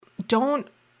don't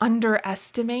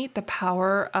underestimate the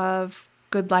power of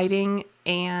good lighting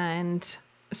and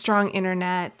strong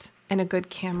internet and a good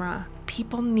camera.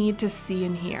 People need to see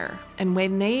and hear. And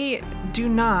when they do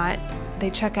not, they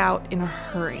check out in a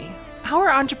hurry. How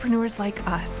are entrepreneurs like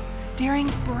us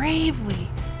daring bravely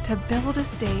to build a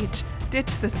stage,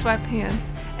 ditch the sweatpants,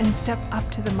 and step up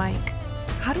to the mic?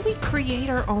 How do we create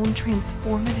our own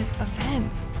transformative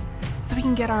events so we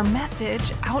can get our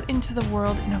message out into the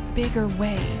world in a bigger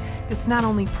way that's not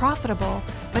only profitable,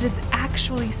 but it's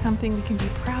actually something we can be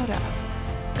proud of?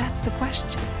 That's the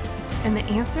question. And the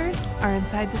answers are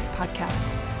inside this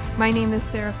podcast. My name is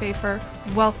Sarah Pfeiffer.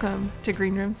 Welcome to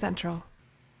Green Room Central.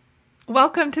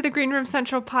 Welcome to the Green Room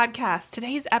Central podcast.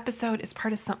 Today's episode is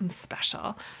part of something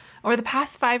special. Over the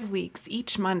past 5 weeks,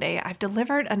 each Monday, I've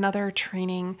delivered another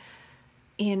training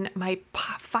in my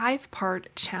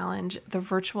 5-part challenge, the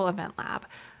Virtual Event Lab,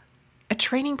 a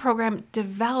training program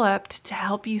developed to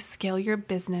help you scale your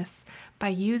business by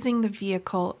using the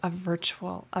vehicle of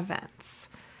virtual events.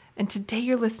 And today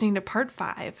you're listening to part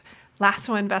 5, last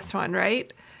one, best one,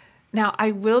 right? Now,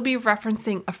 I will be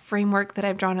referencing a framework that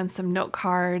I've drawn on some note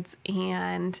cards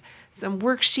and some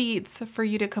worksheets for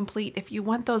you to complete. If you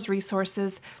want those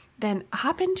resources, then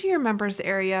hop into your members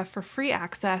area for free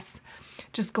access.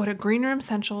 Just go to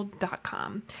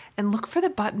greenroomcentral.com and look for the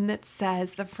button that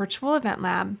says the Virtual Event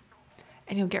Lab,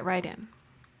 and you'll get right in.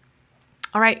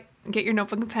 All right, get your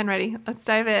notebook and pen ready. Let's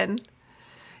dive in.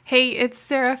 Hey, it's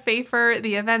Sarah Pfeiffer,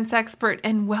 the events expert,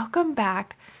 and welcome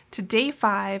back to day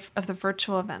 5 of the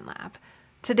Virtual Event Lab.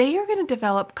 Today, you're going to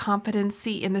develop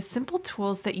competency in the simple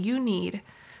tools that you need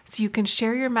so you can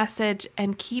share your message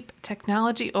and keep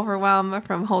technology overwhelm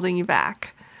from holding you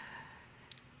back.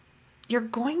 You're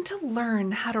going to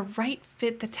learn how to right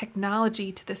fit the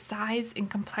technology to the size and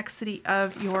complexity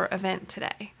of your event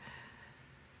today.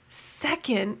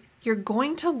 Second, you're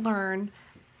going to learn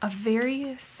a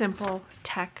very simple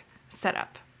tech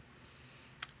setup.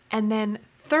 And then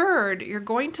third, you're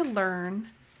going to learn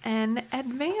an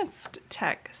advanced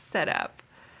tech setup.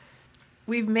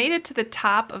 We've made it to the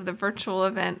top of the virtual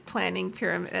event planning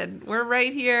pyramid. We're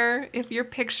right here. If you're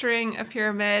picturing a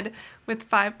pyramid with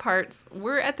 5 parts,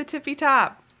 we're at the tippy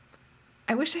top.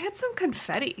 I wish I had some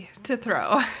confetti to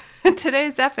throw.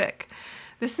 Today's epic.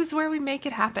 This is where we make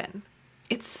it happen.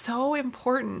 It's so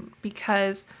important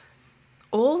because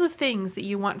all the things that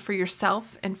you want for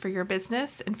yourself and for your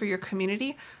business and for your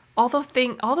community, all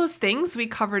those things we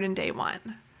covered in day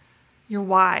 1. Your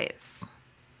whys.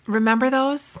 Remember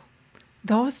those?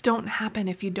 Those don't happen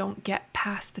if you don't get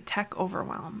past the tech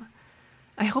overwhelm.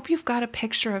 I hope you've got a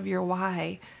picture of your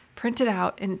why printed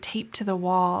out and taped to the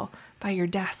wall by your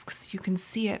desk so you can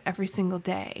see it every single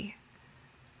day.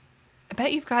 I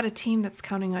bet you've got a team that's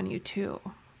counting on you too.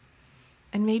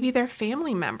 And maybe they're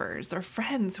family members or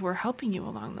friends who are helping you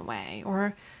along the way.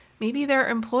 Or maybe they're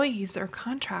employees or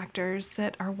contractors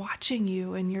that are watching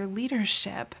you and your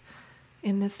leadership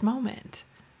in this moment.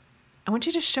 I want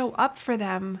you to show up for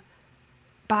them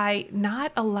by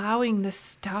not allowing the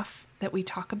stuff that we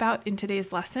talk about in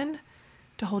today's lesson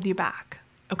to hold you back,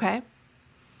 okay?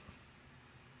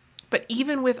 But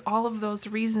even with all of those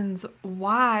reasons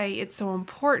why it's so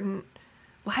important,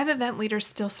 live event leaders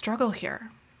still struggle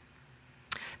here.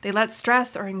 They let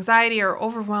stress or anxiety or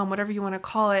overwhelm, whatever you want to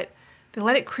call it, they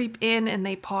let it creep in and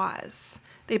they pause.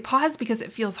 They pause because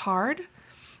it feels hard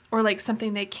or like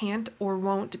something they can't or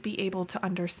won't be able to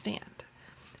understand.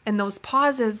 And those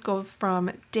pauses go from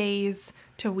days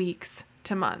to weeks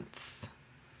to months.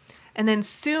 And then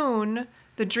soon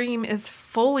the dream is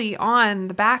fully on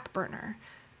the back burner,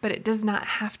 but it does not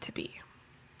have to be.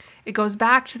 It goes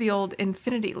back to the old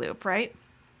infinity loop, right?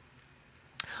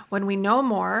 When we know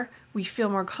more, we feel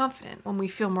more confident. When we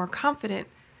feel more confident,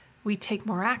 we take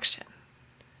more action.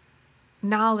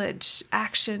 Knowledge,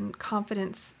 action,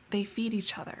 confidence, they feed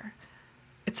each other.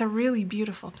 It's a really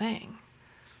beautiful thing.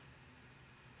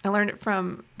 I learned it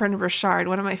from Brendon Burchard,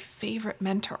 one of my favorite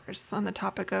mentors on the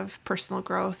topic of personal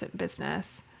growth and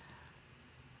business.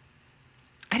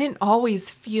 I didn't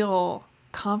always feel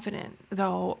confident,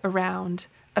 though, around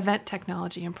event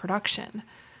technology and production.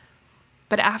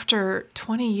 But after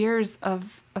 20 years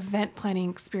of event planning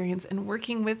experience and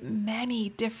working with many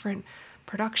different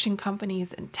production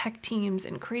companies and tech teams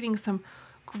and creating some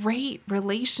great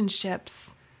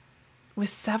relationships with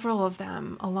several of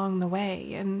them along the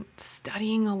way and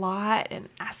studying a lot and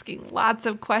asking lots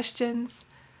of questions,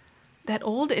 that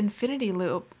old infinity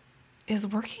loop is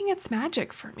working its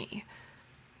magic for me.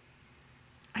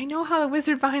 I know how the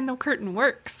wizard behind the curtain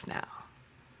works now.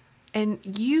 And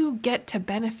you get to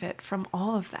benefit from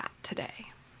all of that today.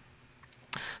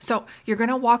 So you're going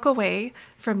to walk away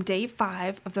from day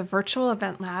 5 of the virtual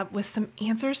event lab with some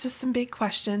answers to some big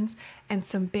questions and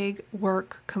some big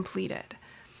work completed.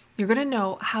 You're going to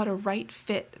know how to right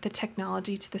fit the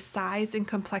technology to the size and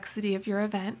complexity of your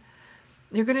event.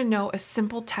 You're going to know a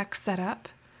simple tech setup,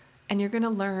 and you're going to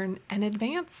learn an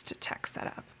advanced tech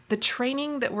setup. The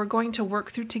training that we're going to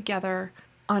work through together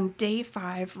on day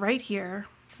 5 right here,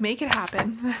 make it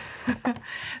happen,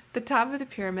 the top of the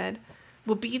pyramid,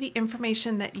 will be the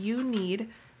information that you need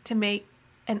to make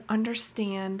and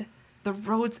understand the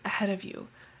roads ahead of you,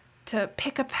 to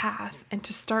pick a path and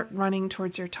to start running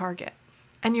towards your target.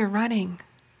 And you're running.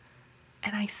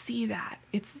 And I see that.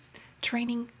 It's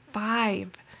training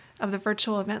 5 of the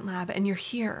virtual event lab, and you're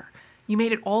here. You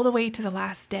made it all the way to the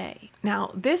last day.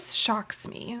 Now, this shocks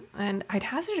me, and I'd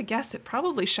hazard a guess it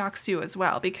probably shocks you as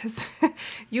well, because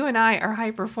you and I are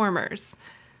high performers.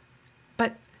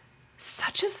 But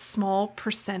such a small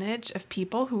percentage of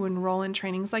people who enroll in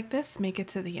trainings like this make it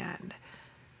to the end.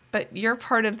 But you're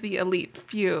part of the elite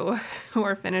few who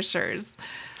are finishers.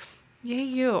 Yay,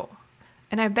 you.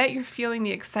 And I bet you're feeling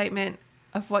the excitement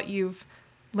of what you've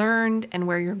learned and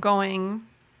where you're going,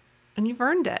 and you've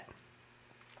earned it.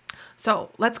 So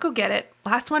let's go get it.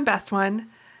 Last one, best one.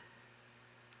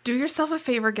 Do yourself a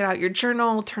favor, get out your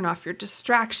journal, turn off your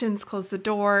distractions, close the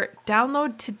door,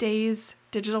 download today's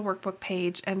digital workbook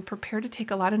page, and prepare to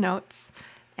take a lot of notes.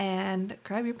 And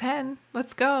grab your pen.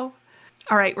 Let's go.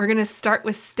 All right, we're going to start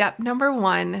with step number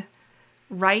 1.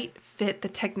 Right fit the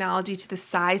technology to the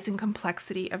size and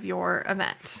complexity of your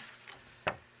event.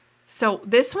 So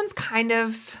this one's kind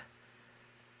of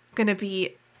going to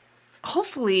be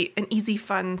hopefully an easy,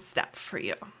 fun step for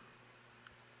you.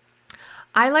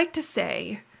 I like to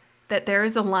say that there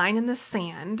is a line in the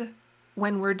sand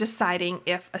when we're deciding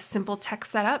if a simple tech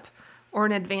setup or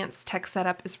an advanced tech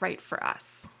setup is right for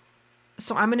us.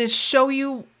 So I'm going to show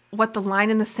you what the line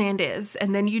in the sand is,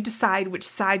 and then you decide which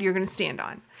side you're going to stand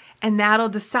on. And that'll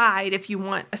decide if you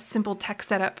want a simple tech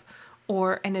setup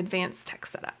or an advanced tech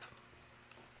setup.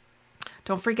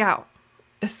 Don't freak out.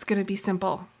 This is going to be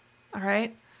simple. All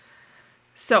right?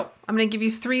 So I'm going to give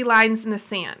you 3 lines in the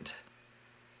sand.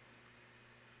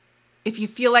 If you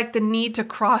feel like the need to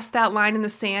cross that line in the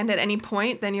sand at any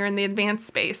point, then you're in the advanced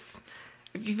space.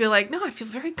 If you feel like, no, I feel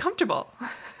very comfortable. I'm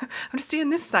going to stay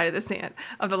on this side of the sand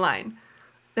of the line.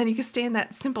 Then you can stay in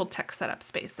that simple tech setup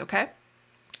space, okay?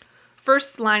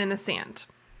 First line in the sand,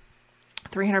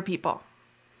 300 people.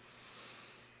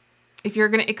 If you're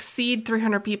going to exceed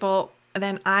 300 people,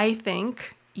 then I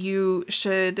think you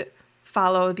should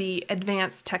follow the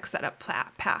advanced tech setup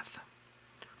path.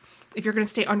 If you're going to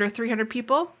stay under 300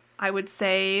 people, I would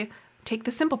say take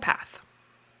the simple path.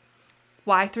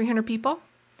 Why 300 people?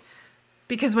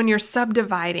 Because when you're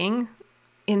subdividing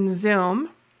in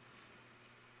Zoom,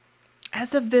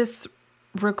 as of this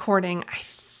recording, I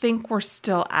think we're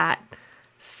still at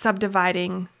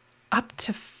subdividing up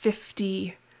to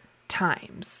 50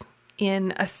 times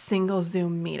in a single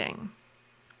Zoom meeting.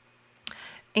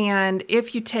 And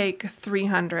if you take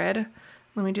 300,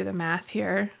 let me do the math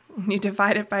here. When you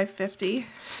divide it by 50,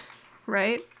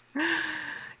 right?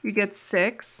 You get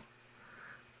 6.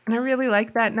 And I really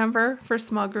like that number for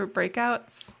small group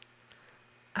breakouts.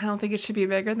 I don't think it should be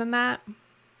bigger than that.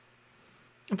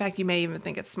 In fact, you may even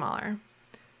think it's smaller.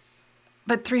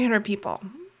 But 300 people.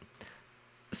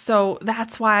 So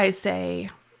that's why I say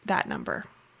that number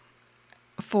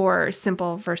for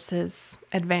simple versus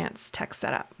advanced tech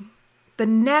setup. The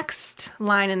next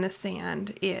line in the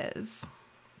sand is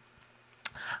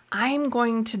I'm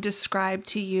going to describe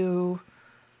to you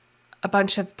a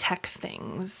bunch of tech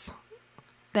things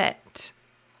that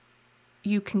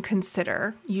you can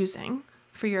consider using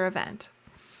for your event.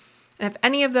 And if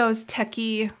any of those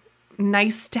techie,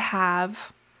 nice to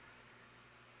have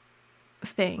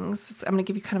things, I'm going to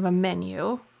give you kind of a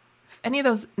menu. If any of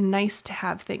those nice to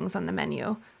have things on the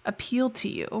menu appeal to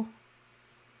you,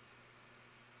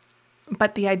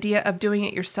 but the idea of doing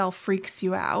it yourself freaks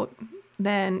you out,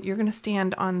 then you're going to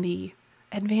stand on the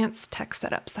advanced tech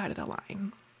setup side of the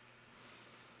line.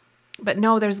 But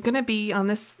no, there's going to be on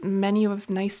this menu of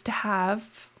nice to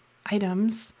have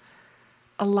items,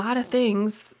 a lot of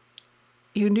things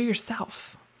you can do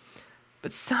yourself.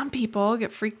 But some people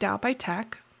get freaked out by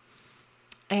tech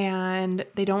and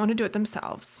they don't want to do it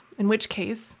themselves. In which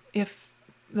case, if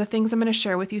the things I'm going to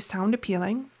share with you sound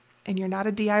appealing and you're not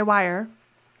a DIYer,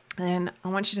 then I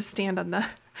want you to stand on the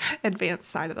advanced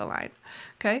side of the line.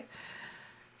 Okay?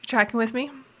 You tracking with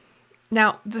me?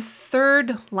 Now, the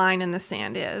third line in the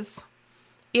sand is,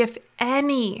 if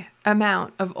any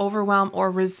amount of overwhelm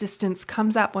or resistance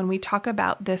comes up when we talk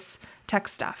about this tech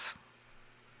stuff,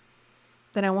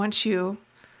 then I want you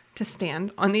to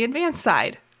stand on the advanced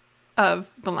side of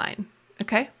the line,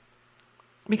 okay?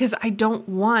 Because I don't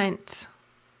want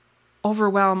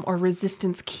overwhelm or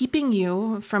resistance keeping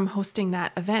you from hosting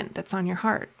that event that's on your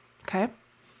heart, okay?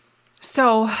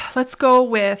 So let's go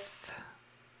with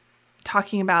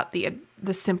talking about the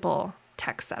simple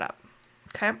tech setup,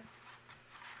 okay?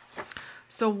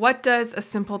 So what does a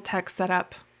simple tech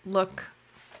setup look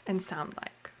and sound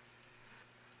like?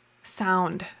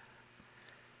 Sound.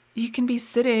 You can be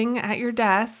sitting at your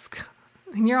desk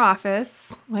in your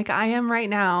office, like I am right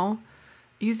now,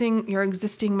 using your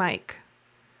existing mic.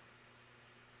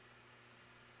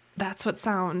 That's what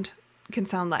sound can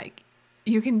sound like.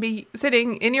 You can be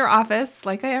sitting in your office,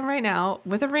 like I am right now,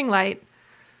 with a ring light,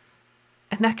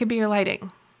 and that could be your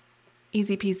lighting.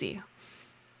 Easy peasy.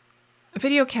 A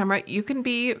video camera, you can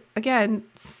be, again,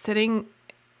 sitting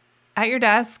at your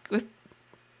desk with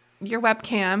your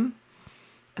webcam,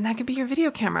 and that could be your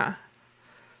video camera.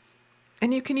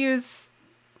 And you can use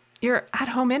your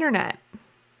at-home internet.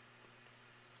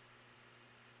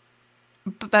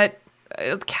 But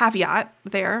caveat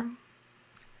there.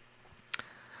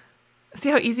 See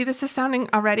how easy this is sounding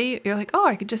already? You're like, oh,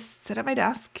 I could just sit at my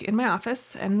desk in my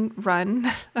office and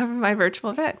run my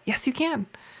virtual event. Yes, you can.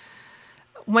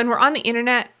 When we're on the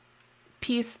internet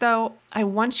piece, though, I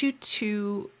want you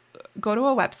to go to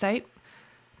a website,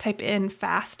 type in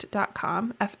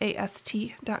fast.com,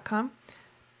 FAST.com,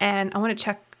 and I want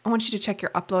you to check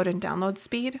your upload and download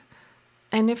speed.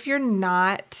 And if you're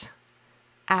not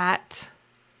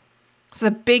so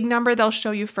the big number they'll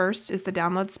show you first is the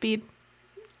download speed.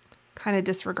 Kind of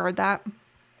disregard that.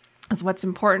 Because what's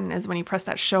important is when you press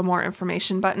that show more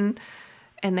information button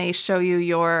and they show you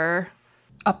your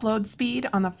upload speed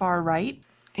on the far right,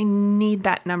 I need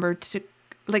that number to,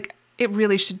 it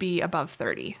really should be above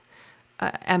 30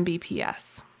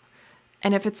 Mbps.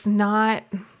 And if it's not,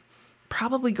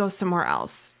 probably go somewhere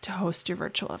else to host your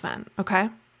virtual event, okay?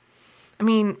 I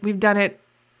mean, we've done it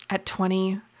at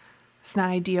 20. It's not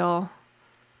ideal.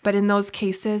 But in those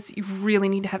cases, you really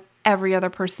need to have every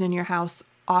other person in your house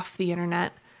off the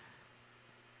internet,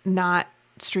 not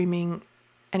streaming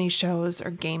any shows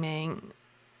or gaming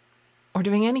or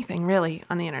doing anything really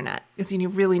on the internet, because you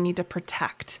really need to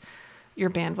protect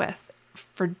your bandwidth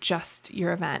for just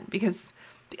your event, because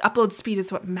the upload speed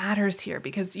is what matters here,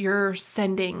 because you're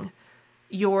sending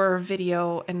your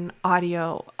video and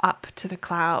audio up to the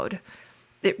cloud.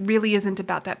 It really isn't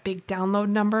about that big download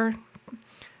number,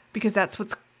 because that's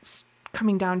what's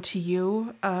coming down to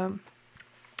you. I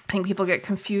think people get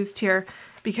confused here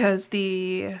because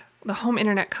the home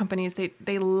internet companies,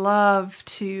 they love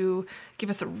to give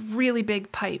us a really big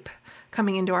pipe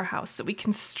coming into our house so we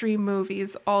can stream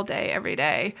movies all day, every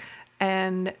day,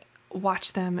 and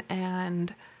watch them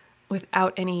and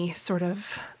without any sort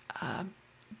of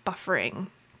buffering.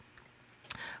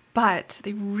 But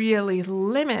they really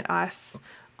limit us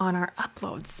on our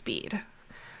upload speed.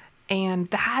 And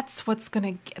that's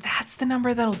that's the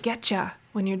number that'll get you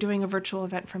when you're doing a virtual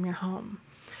event from your home.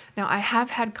 Now, I have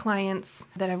had clients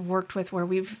that I've worked with where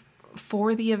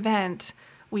for the event,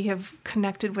 we have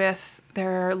connected with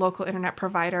their local internet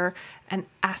provider and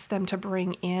asked them to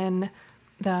bring in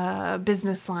the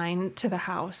business line to the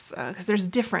house. Because there's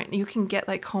different. You can get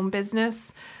like home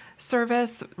business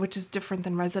service, which is different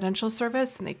than residential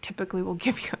service, and they typically will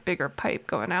give you a bigger pipe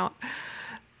going out.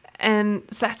 And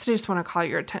so that's what I just want to call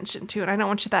your attention to. And I don't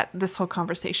want this whole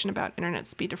conversation about internet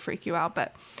speed to freak you out,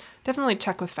 but definitely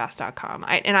check with fast.com.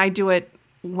 I do it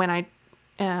when I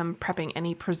am prepping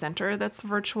any presenter that's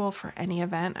virtual for any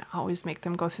event. I always make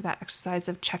them go through that exercise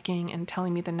of checking and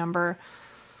telling me the number,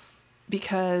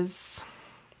 because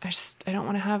I don't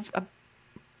want to have a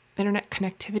internet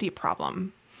connectivity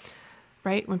problem,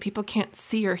 right? When people can't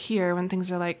see or hear, when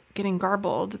things are like getting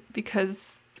garbled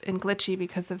and glitchy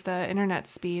because of the internet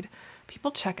speed,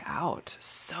 people check out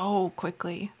so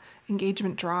quickly.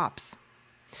 Engagement drops.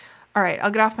 All right, I'll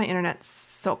get off my internet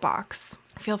soapbox.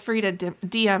 Feel free to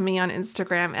DM me on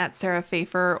Instagram at Sarah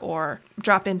Pfeiffer, or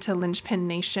drop into Linchpin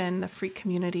Nation, the free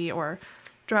community, or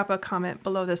drop a comment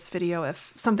below this video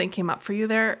if something came up for you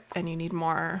there and you need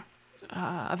more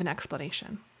of an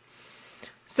explanation.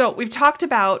 So we've talked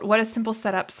about what a simple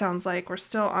setup sounds like. We're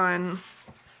still on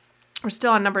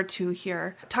number 2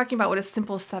 here, talking about what a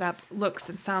simple setup looks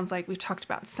and sounds like. We've talked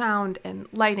about sound and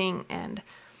lighting and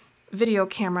video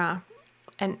camera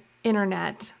and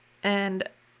internet, and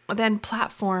then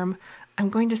platform. I'm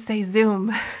going to say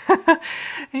Zoom. And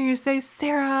you say,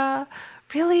 Sarah,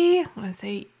 really? I'm going to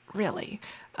say, really?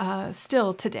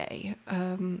 Still today,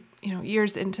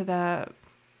 years into the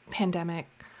pandemic,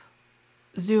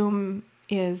 Zoom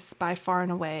is by far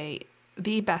and away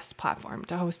the best platform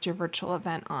to host your virtual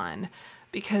event on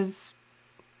because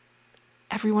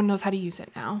everyone knows how to use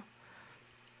it now.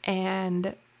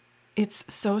 And it's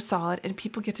so solid, and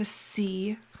people get to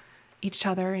see each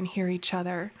other and hear each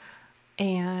other.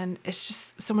 And it's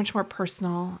just so much more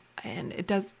personal, and it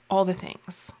does all the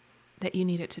things that you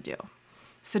need it to do.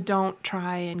 So don't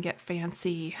try and get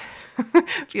fancy,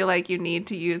 feel like you need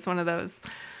to use one of those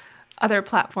other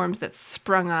platforms that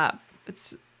sprung up.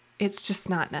 It's just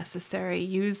not necessary.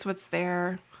 Use what's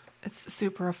there. It's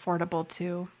super affordable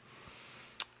too.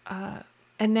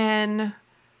 And then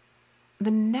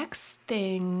the next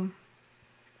thing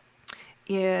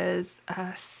is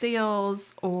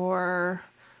sales or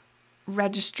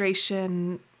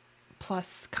registration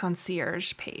plus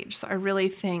concierge page. So I really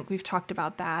think we've talked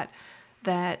about that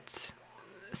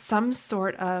some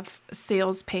sort of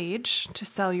sales page to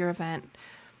sell your event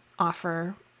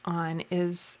offer on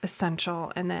is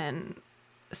essential. And then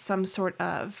some sort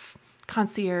of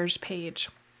concierge page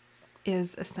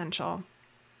is essential.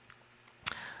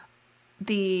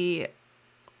 And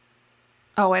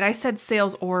I said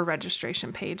sales or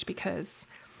registration page because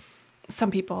some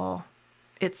people,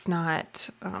 it's not,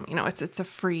 it's a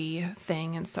free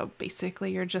thing. And so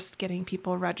basically you're just getting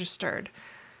people registered.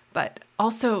 But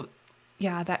also,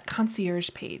 that concierge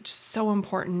page, so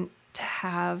important to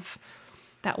have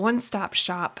that one-stop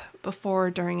shop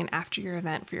before, during, and after your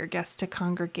event for your guests to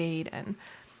congregate and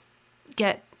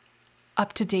get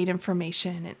up-to-date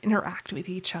information and interact with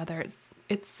each other.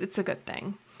 It's a good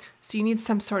thing. So you need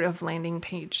some sort of landing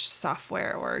page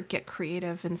software or get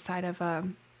creative inside of a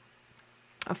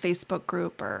Facebook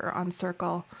group or on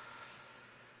Circle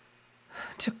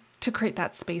to create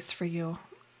that space for you.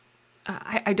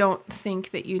 I don't think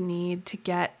that you need to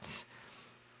get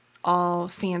all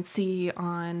fancy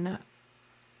on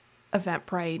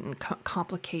Eventbrite and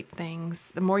complicate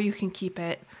things. The more you can keep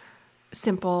it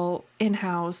simple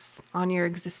in-house on your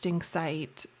existing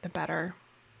site, the better.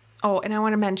 Oh, and I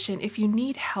want to mention, if you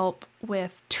need help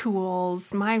with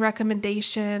tools, my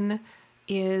recommendation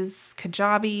is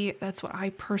Kajabi. That's what I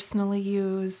personally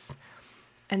use.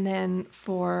 And then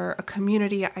for a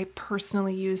community, I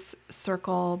personally use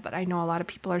Circle, but I know a lot of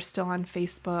people are still on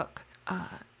Facebook.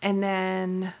 And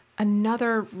then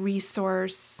another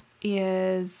resource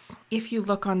is if you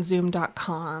look on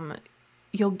Zoom.com,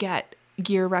 you'll get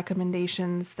gear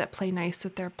recommendations that play nice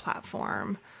with their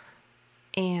platform.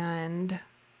 And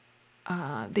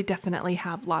they definitely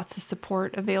have lots of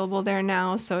support available there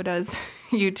now. So does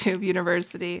YouTube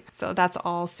University. So that's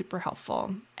all super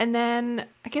helpful. And then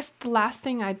I guess the last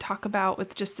thing I'd talk about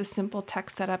with just the simple tech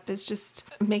setup is just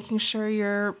making sure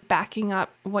you're backing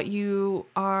up what you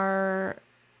are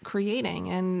creating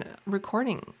and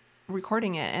recording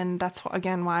it. And that's,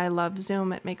 again, why I love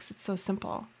Zoom. It makes it so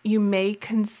simple. You may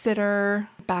consider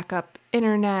backup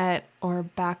internet or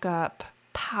backup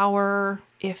power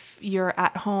if you're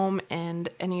at home and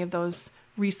any of those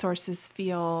resources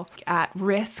feel at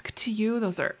risk to you.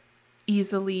 Those are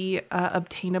easily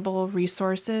obtainable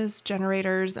resources,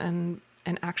 generators, and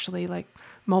actually like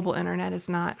mobile internet is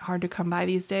not hard to come by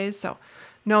these days. So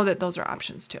know that those are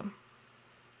options too.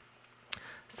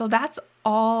 So that's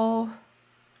all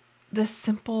the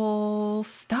simple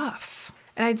stuff.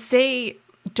 And I'd say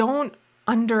don't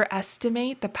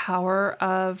underestimate the power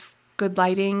of good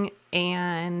lighting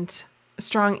and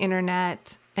strong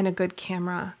internet and a good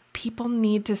camera. People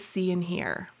need to see and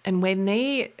hear. And when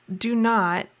they do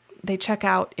not, they check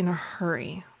out in a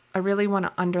hurry. I really want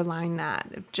to underline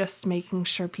that. Just making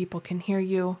sure people can hear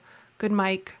you, good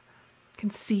mic, can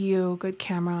see you, good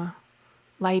camera,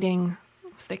 lighting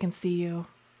so they can see you,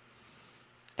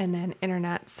 and then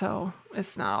internet so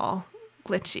it's not all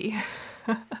glitchy.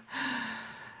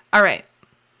 All right.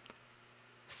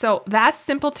 So that's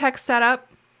simple tech setup.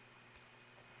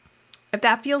 If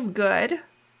that feels good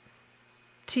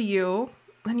to you,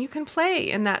 then you can play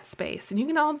in that space and you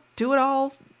can all do it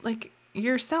all like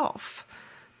yourself.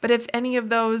 But if any of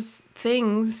those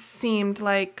things seemed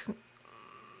like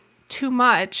too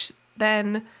much,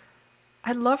 then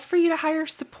I'd love for you to hire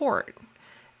support.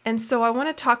 And so I want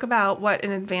to talk about what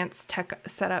an advanced tech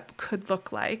setup could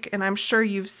look like. And I'm sure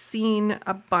you've seen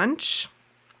a bunch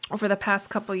over the past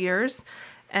couple years,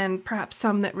 and perhaps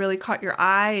some that really caught your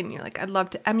eye and you're like, I'd love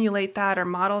to emulate that or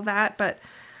model that. But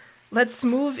let's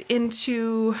move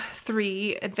into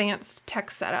 3, advanced tech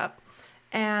setup,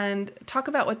 and talk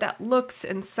about what that looks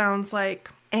and sounds like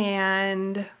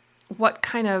and what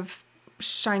kind of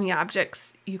shiny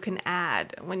objects you can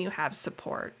add when you have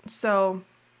support. So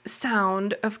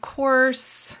sound, of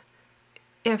course,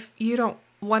 if you don't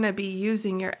want to be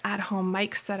using your at-home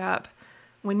mic setup,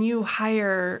 when you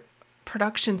hire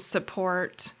production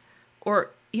support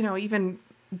or, even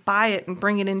buy it and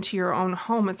bring it into your own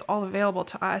home. It's all available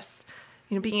to us.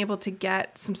 Being able to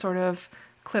get some sort of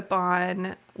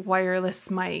clip-on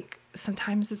wireless mic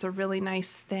sometimes is a really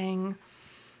nice thing.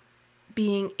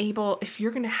 Being able, if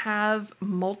you're going to have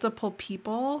multiple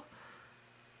people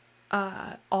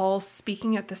all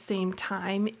speaking at the same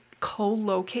time,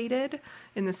 co-located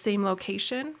in the same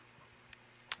location,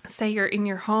 say you're in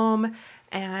your home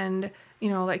and,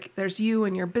 like there's you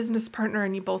and your business partner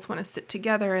and you both want to sit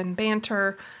together and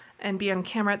banter and be on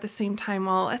camera at the same time.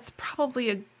 Well, it's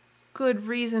probably a good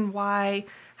reason why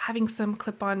having some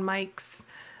clip-on mics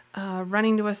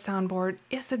running to a soundboard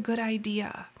is a good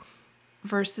idea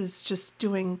versus just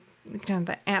doing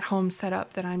the at-home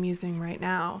setup that I'm using right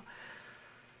now.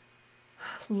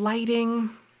 Lighting,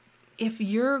 if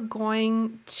you're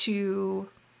going to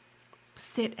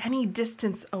sit any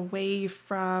distance away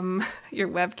from your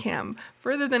webcam,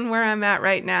 further than where I'm at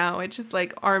right now, which is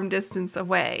like arm distance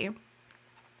away,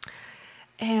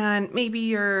 and maybe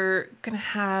you're going to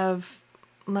have,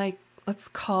 like, let's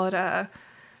call it a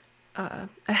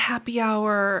happy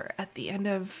hour at the end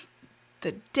of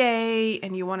the day,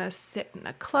 and you want to sit in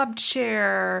a club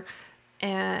chair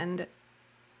and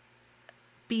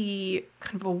be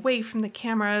kind of away from the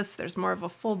camera, so there's more of a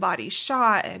full body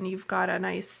shot, and you've got a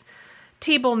nice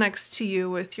table next to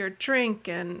you with your drink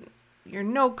and your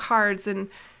note cards, and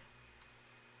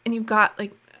you've got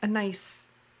like a nice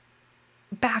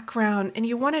background, and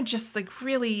you want to just like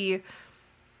really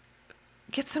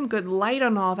get some good light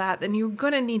on all that, then you're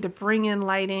going to need to bring in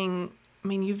lighting. I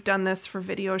mean, you've done this for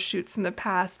video shoots in the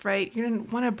past, right? You're going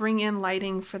to want to bring in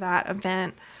lighting for that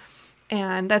event.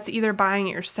 And that's either buying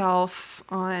it yourself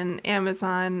on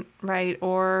Amazon, right?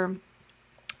 Or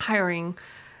hiring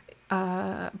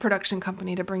a production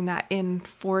company to bring that in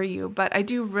for you. But I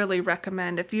do really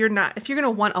recommend, if you're going to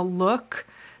want a look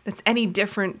that's any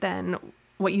different than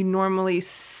what you normally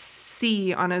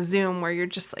see on a Zoom, where you're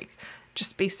just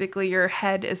basically your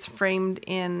head is framed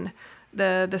in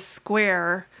the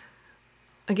square,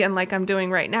 again, like I'm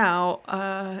doing right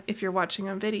now, if you're watching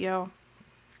on video,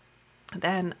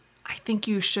 then I think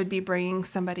you should be bringing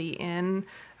somebody in,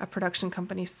 a production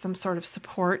company, some sort of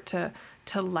support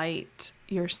to light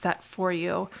your set for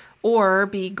you, or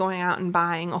be going out and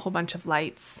buying a whole bunch of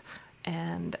lights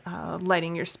and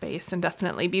lighting your space, and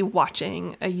definitely be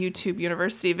watching a YouTube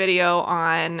University video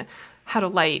on how to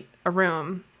light a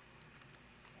room.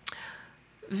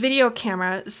 Video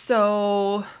camera.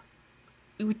 So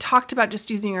we talked about just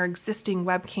using our existing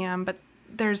webcam, but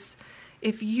this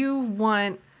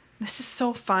is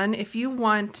so fun. If you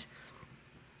want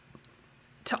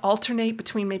to alternate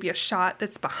between maybe a shot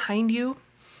that's behind you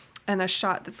and a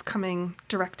shot that's coming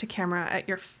direct to camera at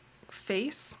your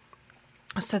face,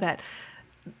 so that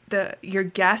your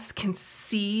guests can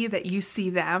see that you see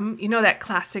them. That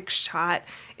classic shot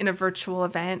in a virtual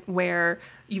event where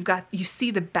you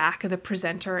see the back of the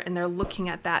presenter and they're looking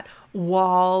at that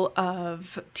wall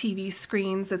of TV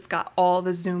screens that's got all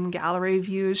the Zoom gallery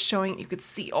views showing. You could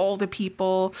see all the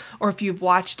people. Or if you've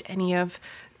watched any of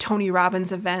Tony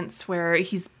Robbins' events where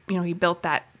he built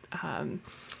that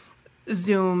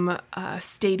Zoom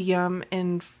stadium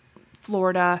in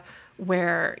Florida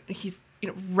where he's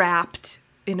wrapped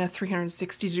in a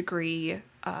 360-degree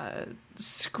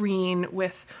screen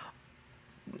with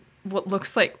what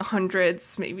looks like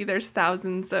hundreds, maybe there's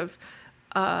thousands of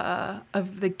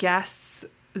the guests'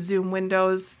 Zoom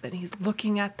windows, and he's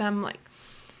looking at them. Like,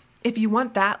 if you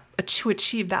want that to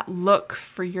achieve that look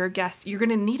for your guests, you're going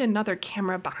to need another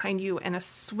camera behind you and a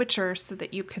switcher so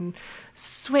that you can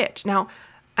switch. Now,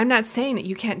 I'm not saying that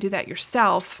you can't do that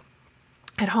yourself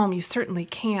at home. You certainly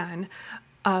can.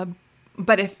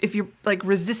 But if you're like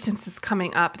resistance is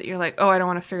coming up that you're like, oh, I don't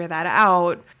want to figure that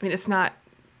out. I mean, it's not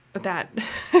that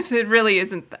it really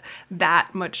isn't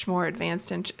that much more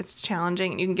advanced, and it's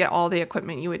challenging. You can get all the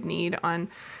equipment you would need on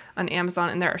Amazon,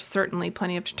 and there are certainly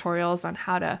plenty of tutorials on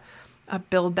how to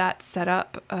build that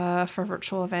setup for a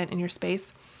virtual event in your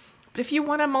space. But if you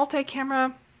want a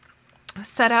multi-camera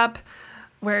setup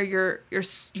where you're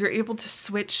able to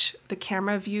switch the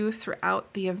camera view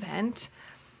throughout the event,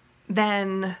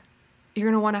 then you're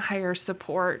going to want to hire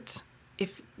support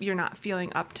if you're not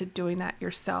feeling up to doing that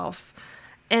yourself.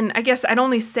 And I guess I'd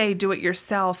only say do it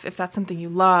yourself if that's something you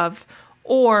love,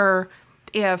 or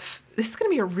if this is going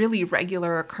to be a really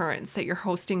regular occurrence that you're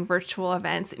hosting virtual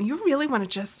events and you really want to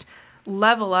just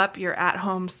level up your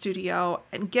at-home studio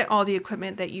and get all the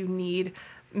equipment that you need.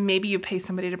 Maybe you pay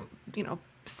somebody to,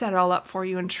 set it all up for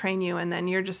you and train you, and then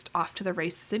you're just off to the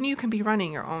races, and you can be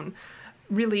running your own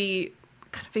really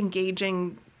kind of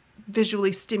engaging,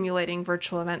 visually stimulating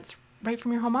virtual events right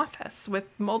from your home office with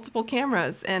multiple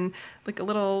cameras and like a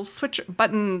little switch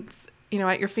buttons,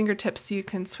 at your fingertips, so you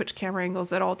can switch camera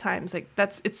angles at all times. Like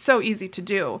it's so easy to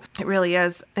do. It really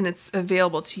is. And it's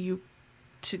available to you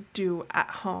to do at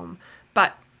home,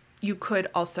 but you could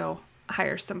also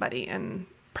hire somebody, and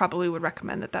probably would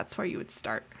recommend that that's where you would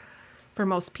start for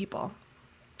most people.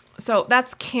 So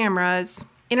that's cameras.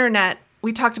 Internet,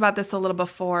 we talked about this a little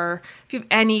before. If you have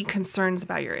any concerns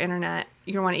about your internet,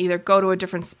 you're going to want to either go to a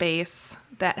different space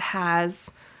that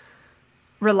has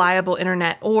reliable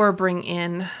internet, or bring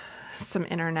in some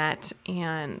internet,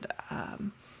 and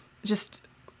just,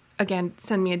 again,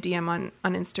 send me a DM on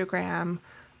Instagram,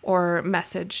 or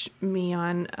message me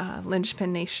on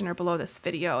Linchpin Nation or below this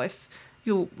video if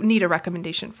you need a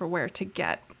recommendation for where to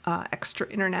get extra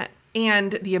internet,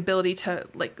 and the ability to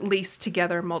like lace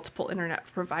together multiple internet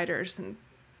providers and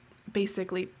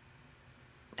basically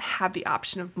have the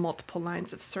option of multiple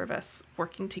lines of service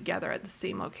working together at the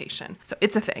same location. So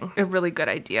it's a thing, a really good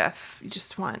idea if you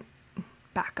just want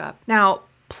backup. Now,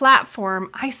 platform,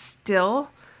 I still,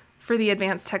 for the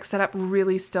advanced tech setup,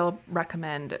 really still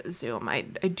recommend Zoom. I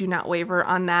do not waver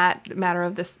on that.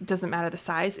 Doesn't matter the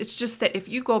size. It's just that if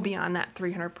you go beyond that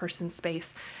 300 person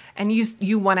space and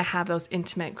you want to have those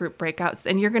intimate group breakouts,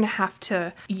 then you're going to have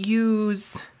to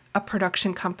use a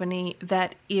production company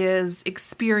that is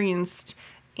experienced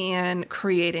in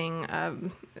creating,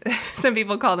 some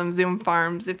people call them Zoom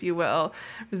farms, if you will,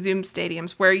 Zoom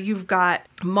stadiums, where you've got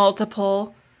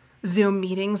multiple Zoom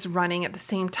meetings running at the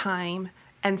same time,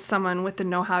 and someone with the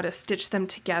know-how to stitch them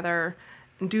together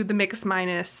and do the mix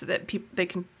minus so that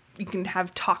you can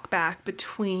have talk back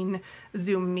between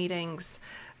Zoom meetings.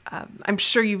 I'm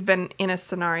sure you've been in a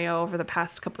scenario over the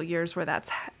past couple of years where that's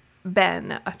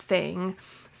been a thing,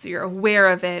 so you're aware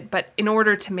of it. But in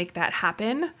order to make that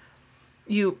happen,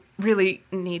 you really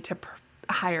need to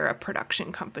hire a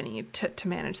production company to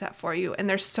manage that for you. And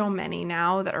there's so many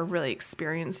now that are really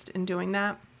experienced in doing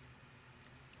that.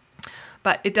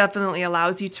 But it definitely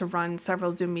allows you to run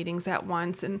several Zoom meetings at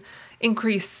once and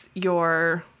increase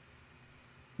the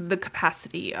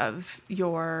capacity of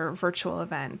your virtual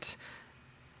event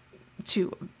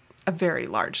to a very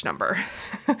large number.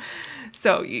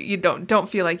 So you don't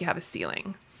feel like you have a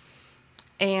ceiling.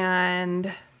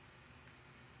 And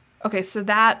okay, so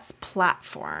that's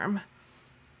platform.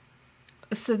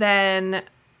 So then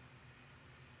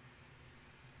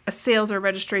a sales or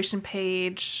registration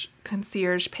page,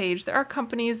 concierge page. There are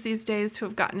companies these days who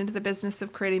have gotten into the business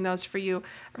of creating those for you.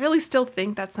 I really still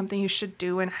think that's something you should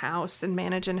do in-house and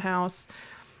manage in-house.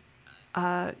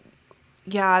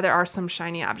 Yeah, there are some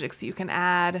shiny objects you can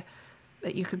add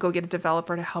that you could go get a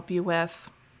developer to help you with.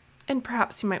 And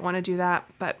perhaps you might want to do that,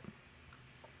 but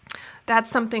that's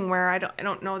something where I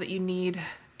don't know that you need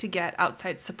to get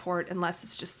outside support unless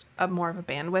it's just more of a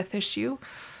bandwidth issue.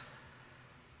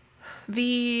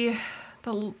 The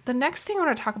next thing I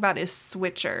want to talk about is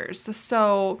switchers.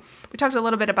 So we talked a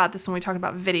little bit about this when we talked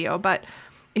about video, but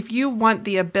if you want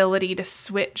the ability to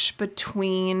switch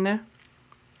between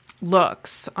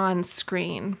looks on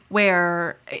screen,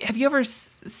 have you ever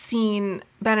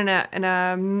been in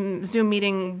a Zoom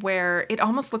meeting where it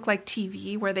almost looked like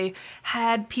TV, where they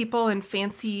had people in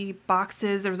fancy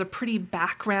boxes? There was a pretty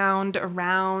background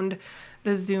around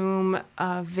the Zoom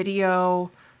video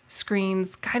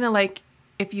screens, kind of like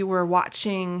if you were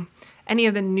watching any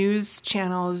of the news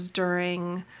channels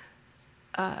during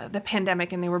the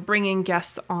pandemic and they were bringing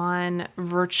guests on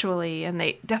virtually, and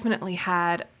they definitely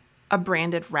had a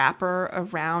branded wrapper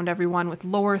around everyone with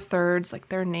lower thirds, like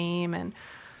their name and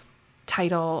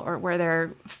title or where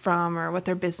they're from or what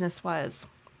their business was.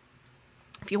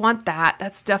 If you want that,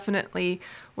 that's definitely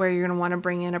where you're going to want to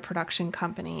bring in a production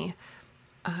company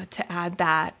to add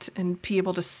that and be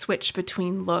able to switch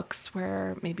between looks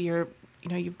where maybe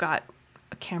you've got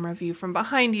a camera view from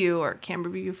behind you or a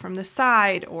camera view from the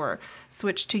side, or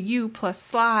switch to you plus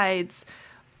slides.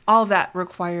 All of that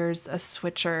requires a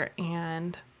switcher.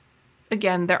 And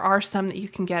again, there are some that you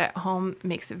can get at home. It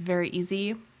makes it very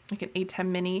easy, like an ATEM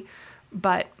Mini,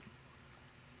 but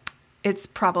it's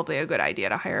probably a good idea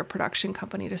to hire a production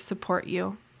company to support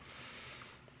you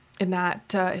in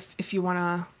that if you want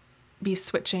to be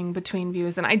switching between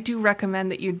views. And I do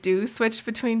recommend that you do switch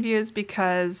between views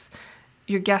because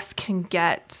your guests can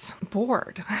get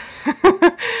bored,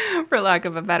 for lack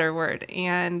of a better word.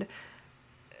 And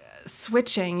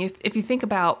switching, if you think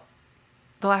about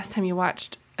the last time you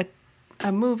watched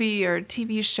a movie or a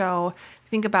TV show,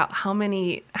 think about how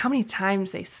many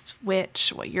times they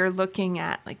switch what you're looking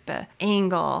at, like the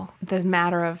angle, the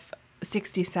matter of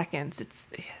 60 seconds.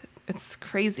 It's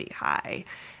crazy high.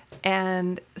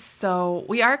 And so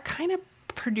we are kind of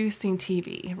producing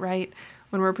TV, right?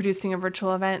 When we're producing a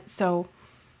virtual event. So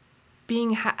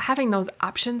having those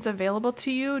options available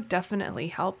to you definitely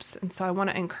helps. And so I want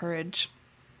to encourage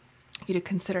you to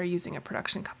consider using a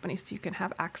production company so you can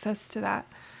have access to that.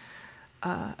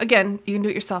 Again, you can do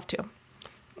it yourself too,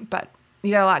 but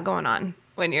you got a lot going on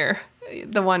when you're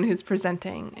the one who's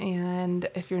presenting. And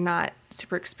if you're not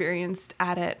super experienced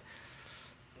at it,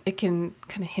 it can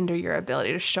kind of hinder your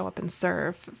ability to show up and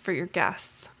serve for your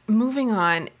guests. Moving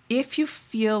on, if you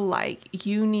feel like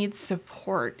you need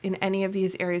support in any of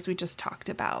these areas we just talked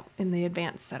about in the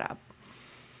advanced setup,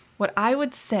 what I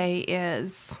would say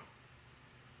is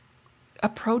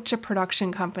approach a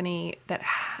production company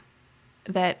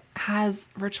that has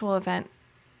virtual event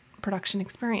production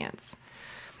experience.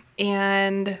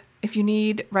 And if you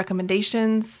need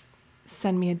recommendations,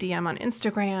 send me a DM on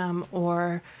Instagram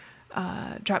or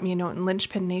drop me a note in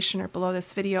Linchpin Nation or below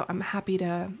this video. I'm happy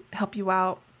to help you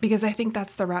out because I think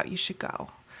that's the route you should go.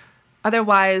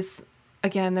 Otherwise,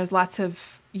 again, there's lots of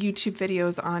YouTube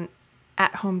videos on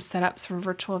at-home setups for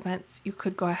virtual events. You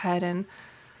could go ahead and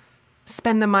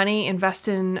spend the money, invest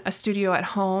in a studio at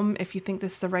home if you think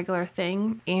this is a regular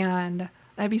thing, and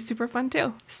that'd be super fun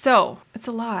too. So it's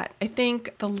a lot. I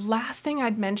think the last thing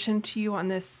I'd mention to you on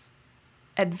this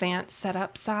advanced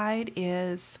setup side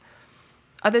is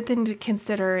other thing to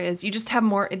consider is you just have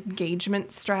more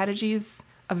engagement strategies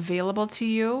available to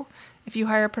you. If you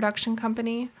hire a production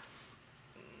company,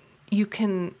 you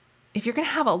can, if you're going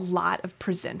to have a lot of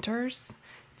presenters,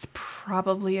 it's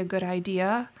probably a good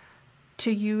idea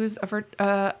to use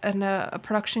a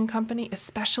production company,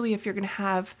 especially if you're going to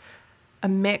have a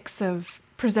mix of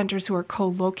presenters who are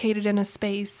co-located in a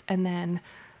space and then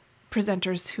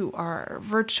presenters who are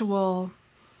virtual.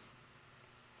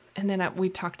 And then we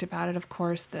talked about it, of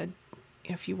course,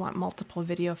 if you want multiple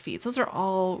video feeds. Those are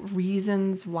all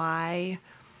reasons why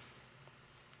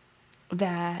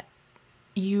that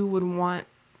you would want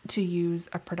to use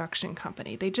a production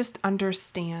company. They just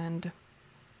understand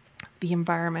the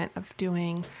environment of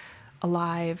doing a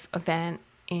live event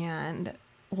and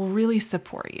will really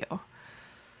support you.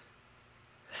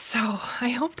 So I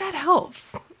hope that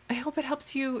helps. I hope it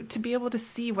helps you to be able to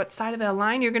see what side of the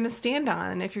line you're going to stand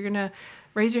on, and if you're going to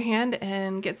raise your hand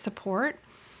and get support,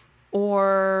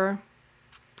 or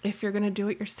if you're going to do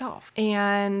it yourself.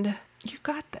 And you've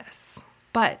got this.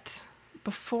 But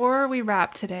before we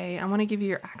wrap today, I want to give you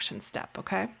your action step,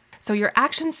 okay? So your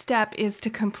action step is to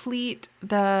complete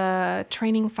the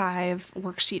Training 5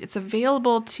 worksheet. It's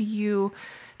available to you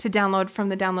to download from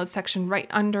the download section right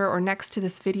under or next to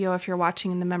this video if you're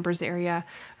watching in the members area.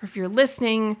 Or if you're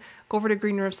listening, go over to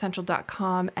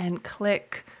greenroomcentral.com and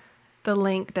click the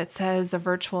link that says the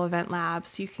virtual event lab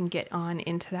so you can get on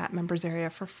into that members area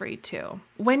for free too.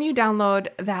 When you download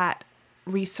that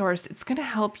resource, it's going to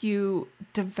help you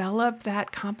develop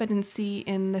that competency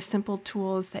in the simple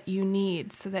tools that you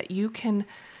need so that you can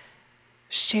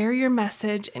share your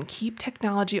message and keep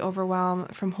technology overwhelm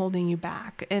from holding you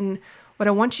back. And what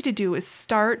I want you to do is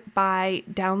start by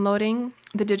downloading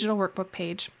the digital workbook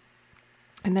page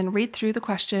and then read through the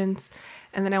questions.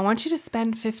 And then I want you to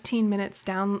spend 15 minutes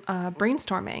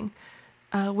brainstorming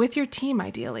with your team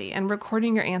ideally and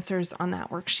recording your answers on that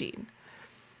worksheet.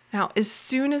 Now, as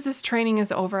soon as this training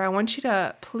is over, I want you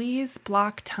to please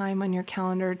block time on your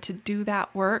calendar to do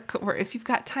that work, or if you've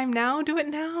got time now, do it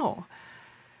now.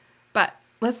 But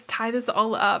let's tie this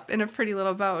all up in a pretty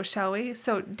little bow, shall we?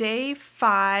 So day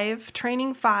 5,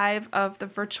 training 5 of the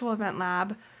virtual event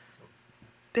lab,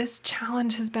 this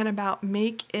challenge has been about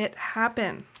make it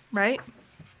happen, right?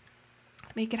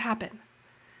 Make it happen.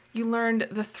 You learned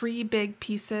the 3 big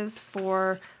pieces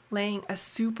for laying a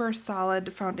super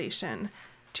solid foundation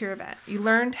to your event. You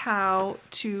learned how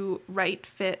to right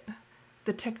fit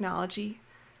the technology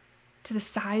to the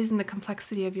size and the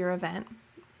complexity of your event.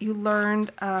 You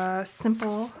learned a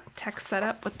simple tech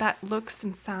setup, what that looks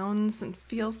and sounds and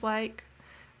feels like,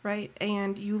 right?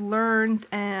 And you learned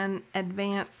an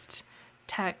advanced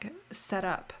tech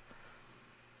setup.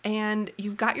 And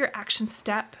you've got your action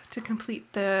step to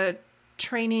complete the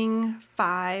Training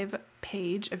 5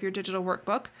 page of your digital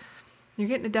workbook. You're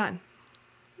getting it done.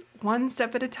 One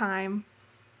step at a time.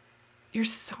 You're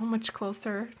so much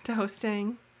closer to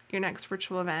hosting your next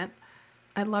virtual event.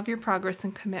 I love your progress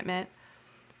and commitment.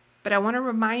 But I want to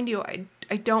remind you,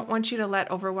 I don't want you to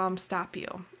let overwhelm stop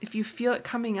you. If you feel it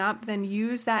coming up, then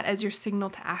use that as your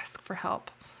signal to ask for help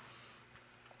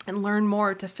and learn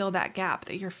more to fill that gap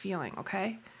that you're feeling,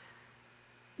 okay?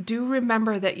 Do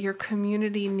remember that your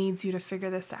community needs you to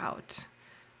figure this out.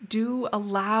 Do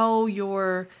allow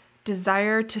your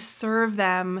desire to serve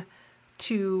them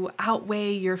to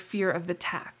outweigh your fear of the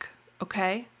tech,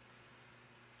 okay?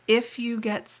 If you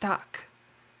get stuck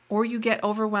or you get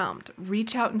overwhelmed,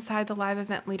 reach out inside the Live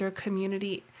Event Leader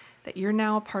community that you're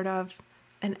now a part of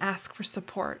and ask for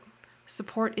support.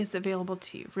 Support is available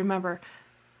to you. Remember,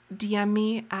 DM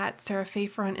me at Sarah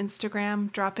Pfeiffer on Instagram,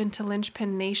 drop into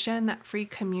Linchpin Nation, that free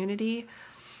community,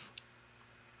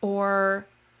 or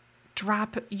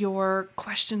drop your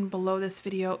question below this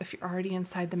video if you're already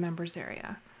inside the members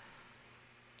area.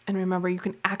 And remember, you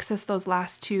can access those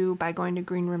last two by going to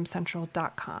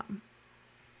greenroomcentral.com.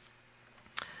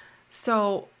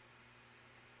 So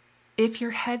if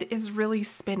your head is really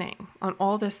spinning on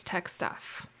all this tech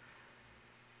stuff,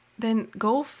 then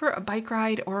go for a bike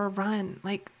ride or a run.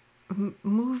 Like,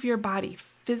 move your body.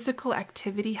 Physical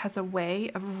activity has a way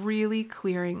of really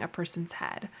clearing a person's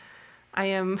head. I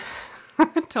am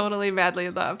totally madly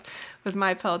in love with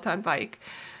my Peloton bike.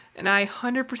 And I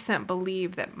 100%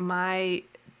 believe that my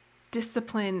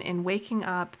discipline in waking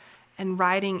up and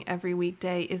riding every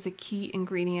weekday is a key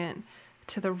ingredient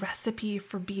to the recipe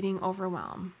for beating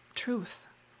overwhelm. Truth.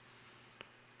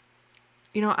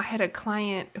 You know, I had a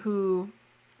client who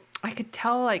I could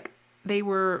tell like they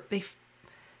were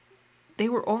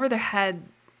over their head.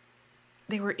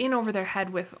 They were in over their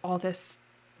head with all this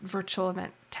virtual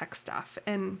event tech stuff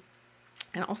and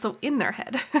also in their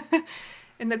head.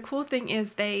 And the cool thing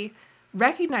is they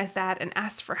recognized that and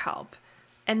asked for help.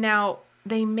 And now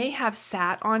they may have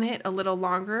sat on it a little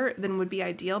longer than would be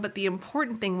ideal, but the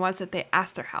important thing was that they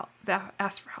asked for help.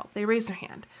 They raised their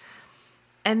hand.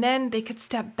 And then they could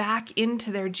step back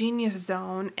into their genius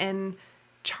zone and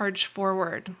charge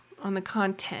forward on the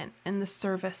content and the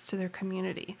service to their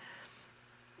community.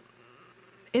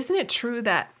 Isn't it true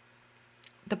that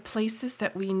the places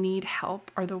that we need help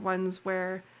are the ones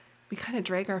where we kind of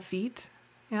drag our feet?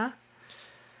 Yeah.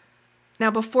 Now,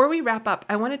 before we wrap up,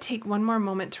 I want to take one more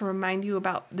moment to remind you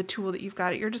about the tool that you've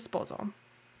got at your disposal.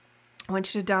 I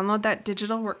want you to download that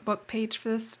digital workbook page for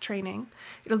this training.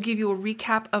 It'll give you a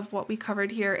recap of what we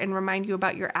covered here and remind you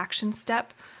about your action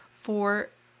step for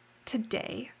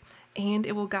today, and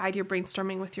it will guide your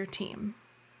brainstorming with your team.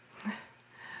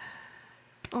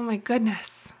 Oh my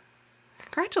goodness.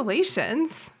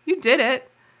 Congratulations. You did it.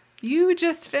 You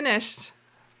just finished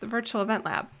the virtual event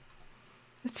lab.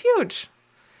 It's huge.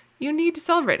 You need to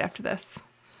celebrate after this.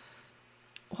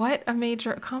 What a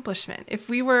major accomplishment. If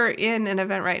we were in an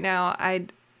event right now,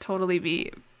 I'd totally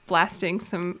be blasting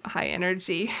some high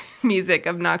energy music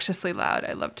obnoxiously loud.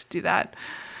 I love to do that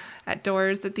at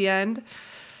doors at the end.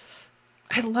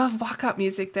 I love walkout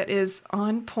music that is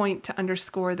on point to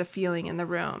underscore the feeling in the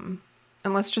room.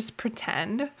 And let's just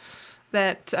pretend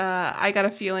that I Got a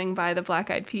Feeling by the Black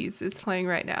Eyed Peas is playing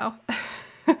right now.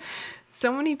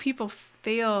 So many people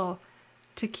fail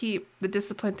to keep the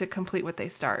discipline to complete what they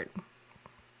start,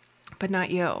 but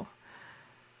not you.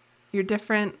 You're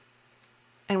different.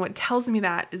 And what tells me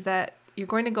that is that you're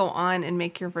going to go on and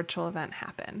make your virtual event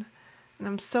happen. And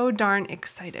I'm so darn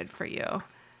excited for you.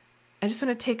 I just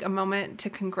want to take a moment to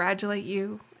congratulate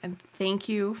you and thank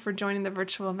you for joining the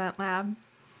Virtual Event Lab.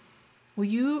 Will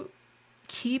you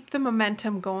keep the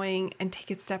momentum going and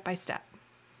take it step by step?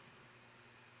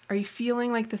 Are you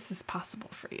feeling like this is possible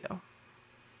for you?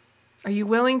 Are you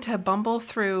willing to bumble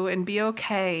through and be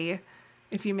okay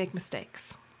if you make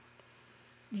mistakes?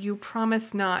 You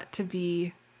promise not to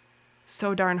be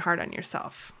so darn hard on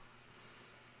yourself.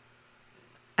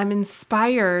 I'm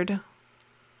inspired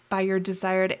by your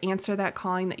desire to answer that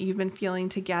calling that you've been feeling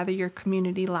to gather your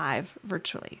community live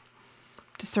virtually,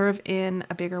 to serve in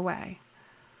a bigger way,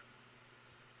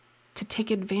 to take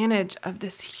advantage of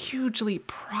this hugely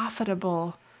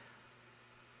profitable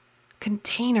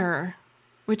container,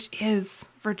 which is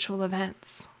virtual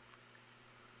events.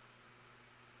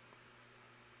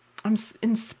 I'm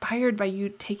inspired by you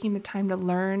taking the time to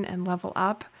learn and level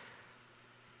up.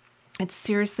 It's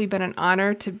seriously been an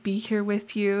honor to be here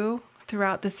with you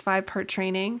throughout this 5-part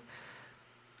training.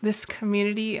 This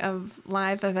community of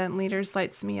live event leaders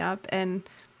lights me up, and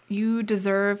you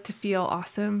deserve to feel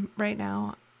awesome right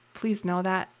now. Please know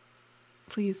that.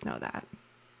 Please know that.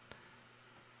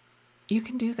 You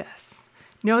can do this.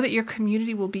 Know that your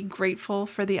community will be grateful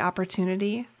for the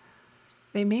opportunity.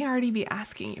 They may already be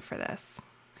asking you for this.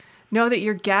 Know that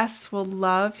your guests will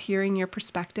love hearing your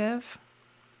perspective.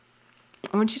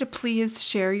 I want you to please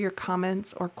share your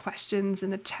comments or questions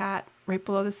in the chat right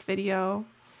below this video,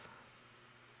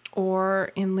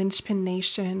 or in Linchpin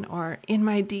Nation, or in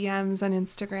my DMs on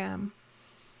Instagram.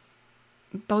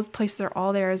 Those places are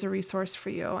all there as a resource for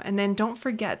you. And then don't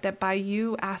forget that by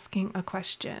you asking a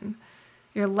question,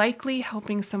 you're likely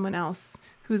helping someone else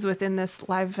who's within this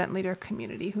live event leader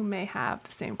community who may have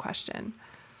the same question.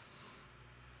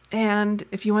 And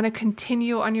if you want to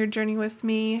continue on your journey with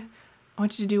me, I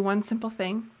want you to do one simple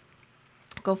thing.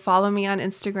 Go follow me on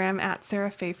Instagram at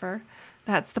Sarah Pfeiffer.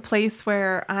 That's the place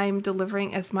where I'm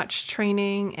delivering as much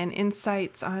training and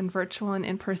insights on virtual and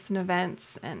in-person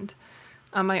events and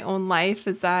on my own life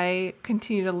as I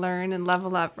continue to learn and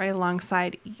level up right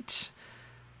alongside each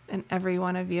and every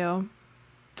one of you.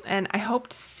 And I hope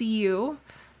to see you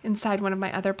inside one of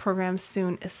my other programs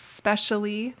soon,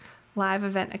 especially Live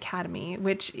Event Academy,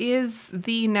 which is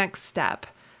the next step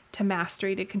to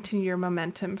mastery to continue your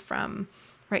momentum from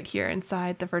right here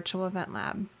inside the Virtual Event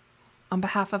Lab. On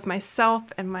behalf of myself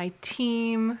and my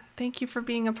team, thank you for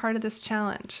being a part of this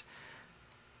challenge.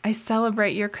 I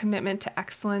celebrate your commitment to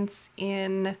excellence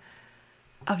in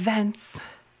events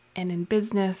and in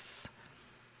business.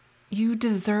 You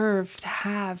deserve to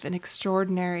have an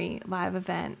extraordinary live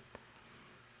event,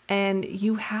 and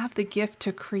you have the gift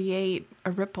to create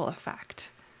a ripple effect.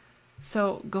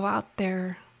 So go out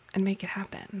there and make it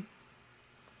happen.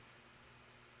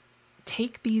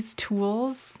 Take these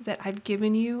tools that I've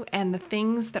given you and the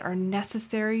things that are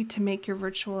necessary to make your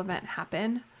virtual event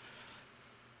happen.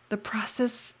 The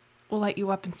process will light you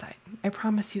up inside. I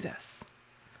promise you this.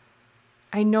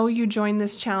 I know you joined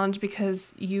this challenge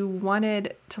because you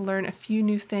wanted to learn a few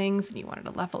new things and you wanted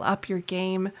to level up your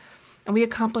game. And we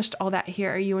accomplished all that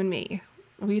here, you and me.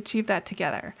 We achieved that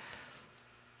together.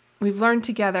 We've learned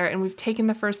together and we've taken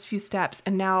the first few steps.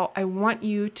 And now I want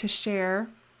you to share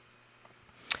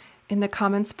in the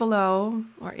comments below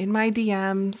or in my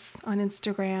DMs on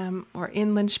Instagram or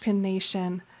in Linchpin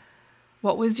Nation,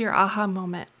 what was your aha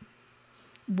moment?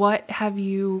 What have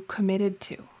you committed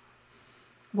to?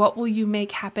 What will you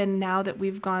make happen now that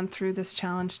we've gone through this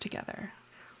challenge together?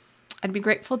 I'd be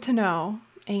grateful to know,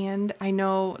 and I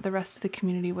know the rest of the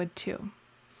community would too.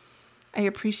 I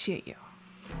appreciate you,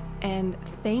 and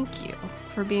thank you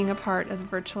for being a part of the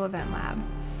Virtual Event Lab.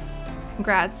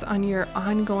 Congrats on your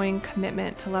ongoing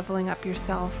commitment to leveling up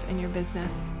yourself and your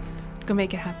business. Go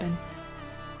make it happen.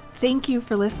 Thank you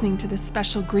for listening to this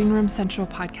special Green Room Central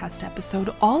podcast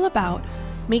episode all about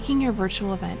making your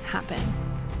virtual event happen.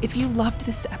 If you loved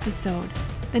this episode,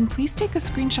 then please take a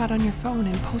screenshot on your phone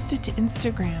and post it to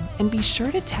Instagram, and be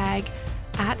sure to tag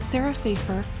at Sarah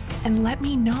Pfeiffer and let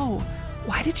me know,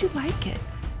 why did you like it?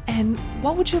 And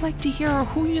what would you like to hear, or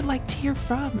who you'd like to hear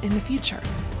from in the future?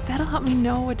 That'll help me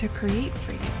know what to create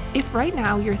for you. If right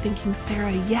now you're thinking,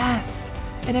 Sarah, yes,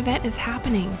 an event is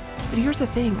happening, but here's the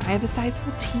thing, I have a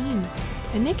sizable team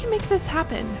and they can make this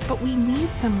happen, but we need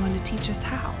someone to teach us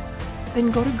how.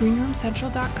 Then go to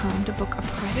greenroomcentral.com to book a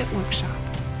private workshop.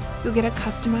 You'll get a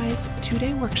customized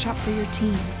 2-day workshop for your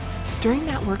team. During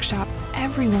that workshop,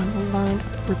 everyone will learn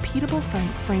a repeatable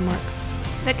framework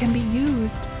that can be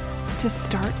used to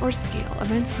start or scale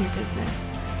events in your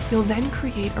business. You'll then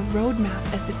create a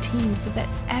roadmap as a team so that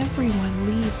everyone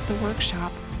leaves the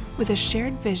workshop with a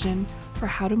shared vision for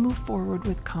how to move forward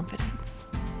with confidence.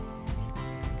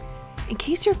 In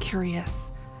case you're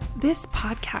curious, this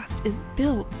podcast is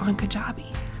built on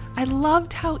Kajabi. I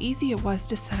loved how easy it was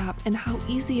to set up and how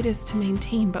easy it is to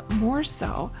maintain, but more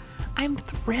so, I'm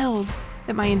thrilled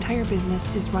that my entire business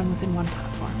is run within one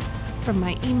platform. From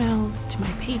my emails, to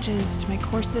my pages, to my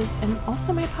courses, and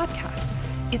also my podcast.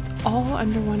 It's all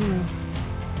under one roof.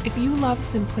 If you love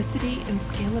simplicity and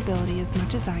scalability as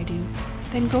much as I do,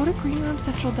 then go to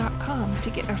greenroomcentral.com to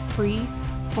get a free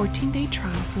 14-day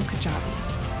trial from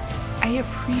Kajabi. I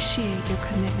appreciate your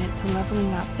commitment to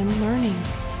leveling up and learning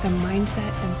the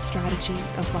mindset and strategy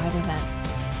of live events.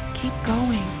 Keep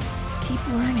going. Keep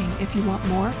learning. If you want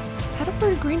more, head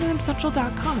over to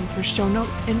greenroomcentral.com for show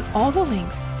notes and all the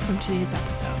links from today's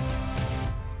episode.